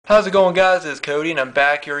How's it going, guys? It's Cody and I'm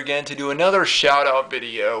back here again to do another shout out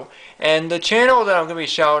video. And the channel that I'm going to be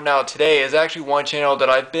shouting out today is actually one channel that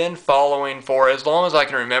I've been following for as long as I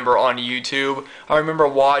can remember on YouTube. I remember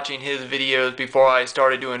watching his videos before I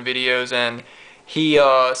started doing videos, and he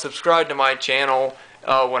subscribed to my channel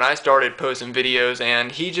when I started posting videos,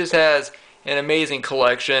 and he just has an amazing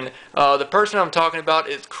collection. The person I'm talking about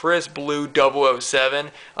is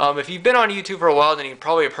CHRISBLU007. If you've been on YouTube for a while, then you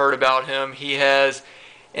probably have heard about him. He has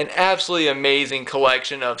an absolutely amazing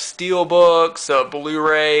collection of steelbooks,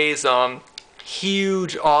 Blu-rays,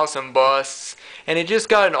 huge, awesome busts, and it just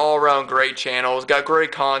got an all-around great channel. It's got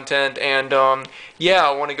great content, and yeah,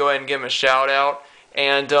 I want to go ahead and give him a shout out.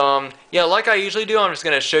 And yeah, like I usually do, I'm just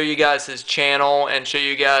going to show you guys his channel and show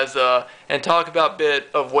you guys and talk about a bit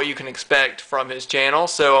of what you can expect from his channel.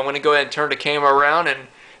 So I'm going to go ahead and turn the camera around and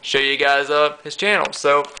show you guys his channel.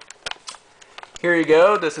 So here you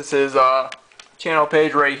go. This is his channel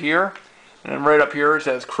page right here, and right up here it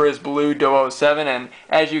says CHRISBLU007, and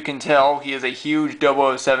as you can tell, he is a huge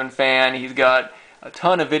 007 fan. He's got a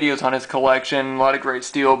ton of videos on his collection, a lot of great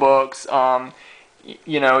steelbooks.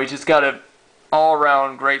 You know, he's just got a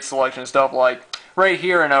all-around great selection of stuff. Like right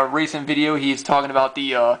here in a recent video, he's talking about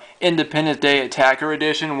the Independence Day Attacker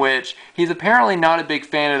Edition, which he's apparently not a big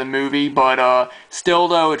fan of the movie, but still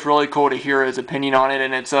though, it's really cool to hear his opinion on it,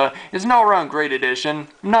 and it's an all-around great edition.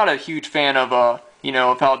 I'm not a huge fan of you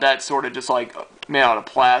know, of how that's sort of just like made out of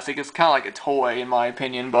plastic. It's kind of like a toy in my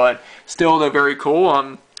opinion, but still they're very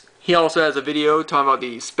cool. He also has a video talking about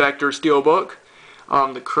the Spectre Steelbook,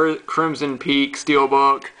 the Crimson Peak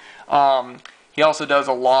Steelbook. He also does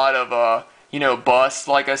a lot of you know, busts.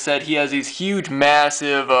 Like I said, he has these huge,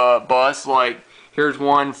 massive busts. Like here's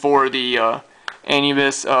one for the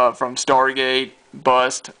Anubis from Stargate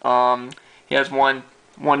bust. He has one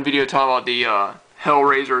video talking about the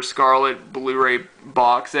Hellraiser Scarlet Blu-ray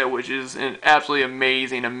box set, which is an absolutely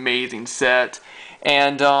amazing set.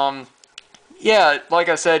 And yeah, like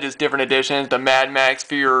I said, just different editions. The Mad Max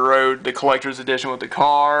Fury Road, the collector's edition with the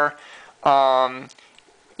car.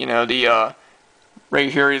 You know, the right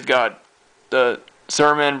here he's got the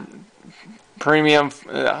Sermon Premium.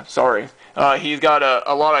 Sorry. He's got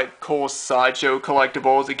a lot of cool sideshow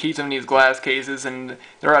collectibles. He keeps them in these glass cases, and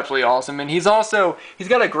they're absolutely awesome. And he's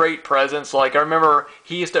got a great presence. Like I remember,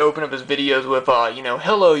 he used to open up his videos with, you know,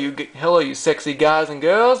 hello you sexy guys and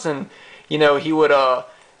girls, and you know, he would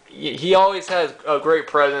he always has a great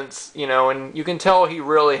presence, you know, and you can tell he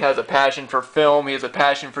really has a passion for film. He has a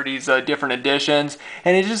passion for these different editions,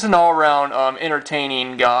 and he's just an all-around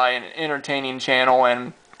entertaining guy, an entertaining channel,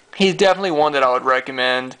 and he's definitely one that I would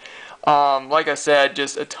recommend. Like I said,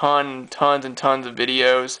 just tons and tons of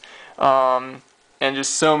videos, and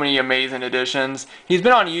just so many amazing editions. He's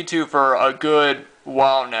been on YouTube for a good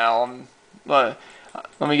while now. Let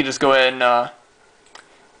me just go ahead and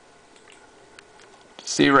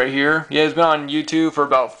see right here. Yeah, he's been on YouTube for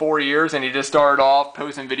about 4 years, and he just started off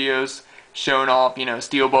posting videos showing off, you know,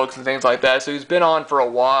 steelbooks and things like that. So he's been on for a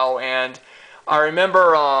while, and I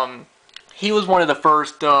remember he was one of the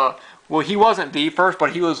first. Well, he wasn't the first,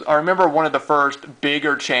 but he was, I remember, one of the first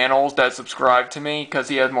bigger channels that subscribed to me, because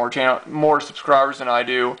he has more subscribers than I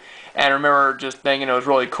do. And I remember just thinking it was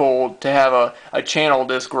really cool to have a channel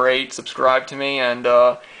this great subscribe to me, and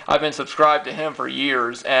I've been subscribed to him for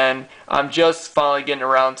years, and I'm just finally getting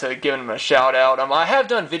around to giving him a shout out. I have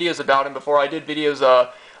done videos about him before. I did videos,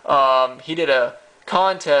 he did a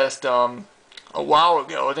contest a while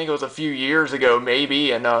ago. I think it was a few years ago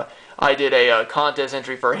maybe, and I did a contest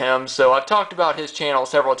entry for him. So I've talked about his channel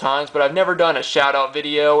several times, but I've never done a shout out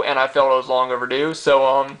video, and I felt it was long overdue.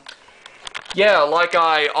 So yeah, like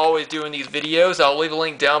I always do in these videos, I'll leave a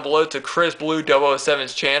link down below to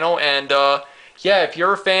CHRISBLU007's channel, and yeah, if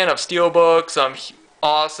you're a fan of steelbooks,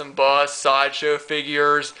 awesome busts, sideshow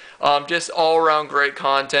figures, just all around great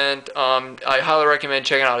content, I highly recommend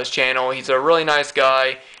checking out his channel. He's a really nice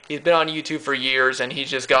guy. He's been on YouTube for years, and he's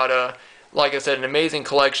just got like I said, an amazing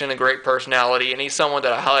collection, a great personality, and he's someone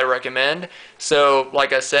that I highly recommend. So,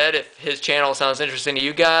 like I said, if his channel sounds interesting to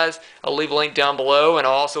you guys, I'll leave a link down below, and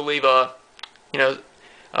I'll also leave a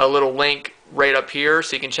little link right up here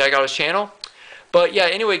so you can check out his channel. But yeah,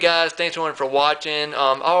 anyway guys, thanks everyone for watching.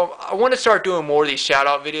 I want to start doing more of these shout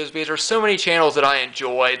out videos, because there's so many channels that I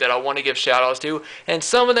enjoy that I want to give shout outs to, and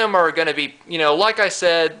some of them are going to be, you know, like I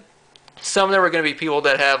said, some of them are going to be people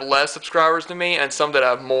that have less subscribers than me, and some that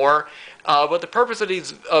have more. But the purpose of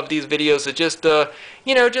these videos is just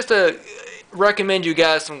you know, just to recommend you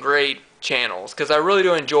guys some great channels, because I really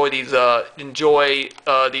do enjoy these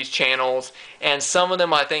channels, and some of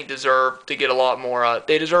them I think deserve to get a lot more.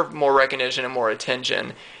 They deserve more recognition and more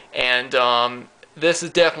attention, and this is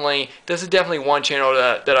definitely one channel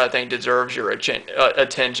that I think deserves your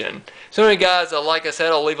attention. So anyway, guys, like I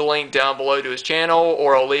said, I'll leave a link down below to his channel,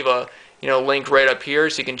 or I'll leave a link right up here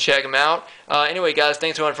so you can check him out. Anyway, guys,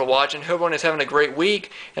 thanks so much for watching. Hope everyone is having a great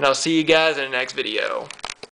week, and I'll see you guys in the next video.